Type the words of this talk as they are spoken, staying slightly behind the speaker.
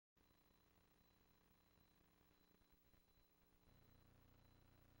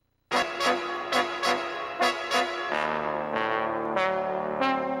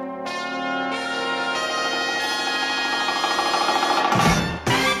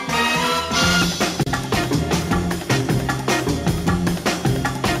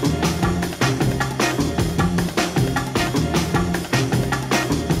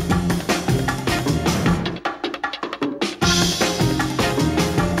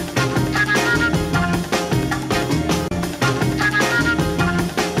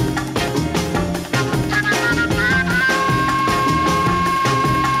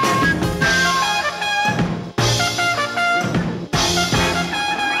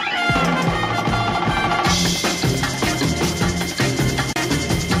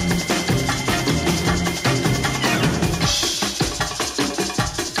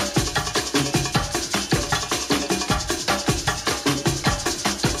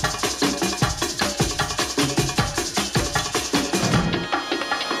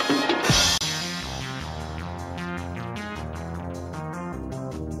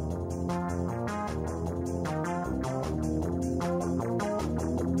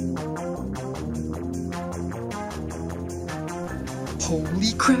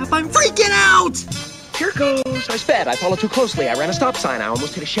Holy crap, I'm freaking out! Here goes. I sped. I followed too closely. I ran a stop sign. I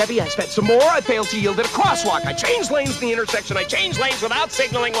almost hit a Chevy. I sped some more. I failed to yield at a crosswalk. I changed lanes in the intersection. I changed lanes without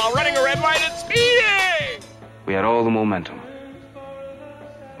signaling while running a red light and speeding. We had all the momentum.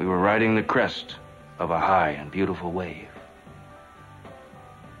 We were riding the crest of a high and beautiful wave.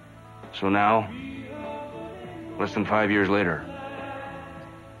 So now, less than 5 years later,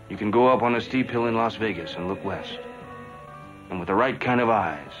 you can go up on a steep hill in Las Vegas and look west. And with the right kind of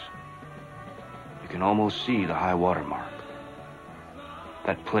eyes, you can almost see the high water mark.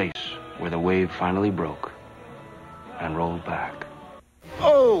 That place where the wave finally broke and rolled back.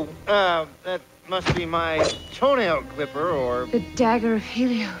 Oh, that must be my toenail clipper or... The dagger of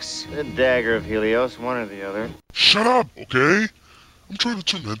Helios. The dagger of Helios, one or the other. Shut up, okay? I'm trying to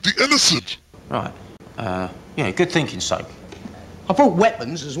torment the innocent. Right. Yeah, good thinking, Soap. I brought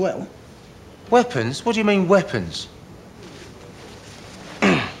weapons as well. Weapons? What do you mean, weapons?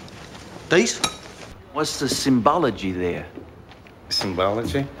 These? What's the symbology there?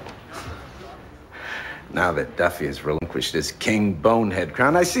 Symbology? Now that Duffy has relinquished his King Bonehead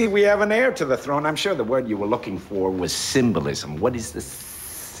crown, I see we have an heir to the throne. I'm sure the word you were looking for was symbolism. What is the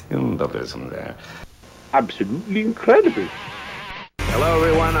symbolism there? Absolutely incredible. Hello,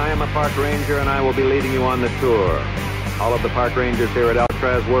 everyone. I am a park ranger, and I will be leading you on the tour. All of the park rangers here at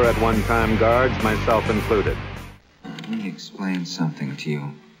Alcatraz were at one time guards, myself included. Let me explain something to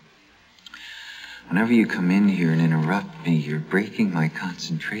you. Whenever you come in here and interrupt me, you're breaking my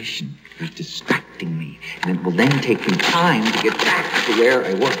concentration. You're distracting me, and it will then take me time to get back to where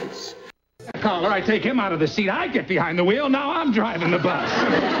I was. Caller, I take him out of the seat. I get behind the wheel. Now I'm driving the bus.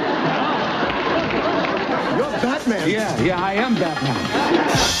 You're Batman. Yeah, I am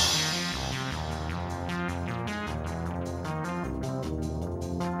Batman.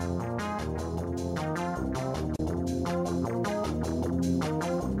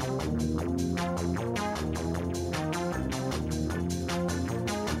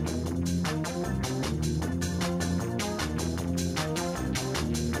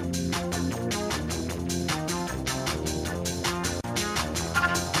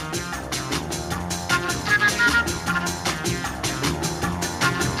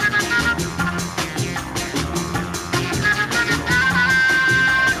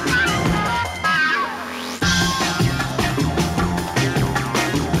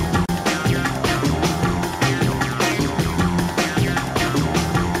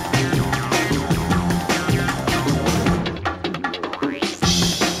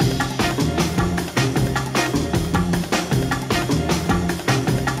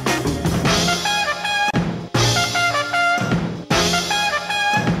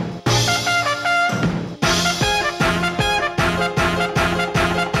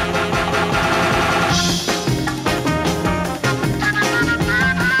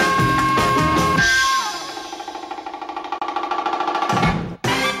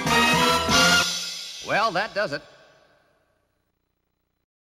 Well, that does it.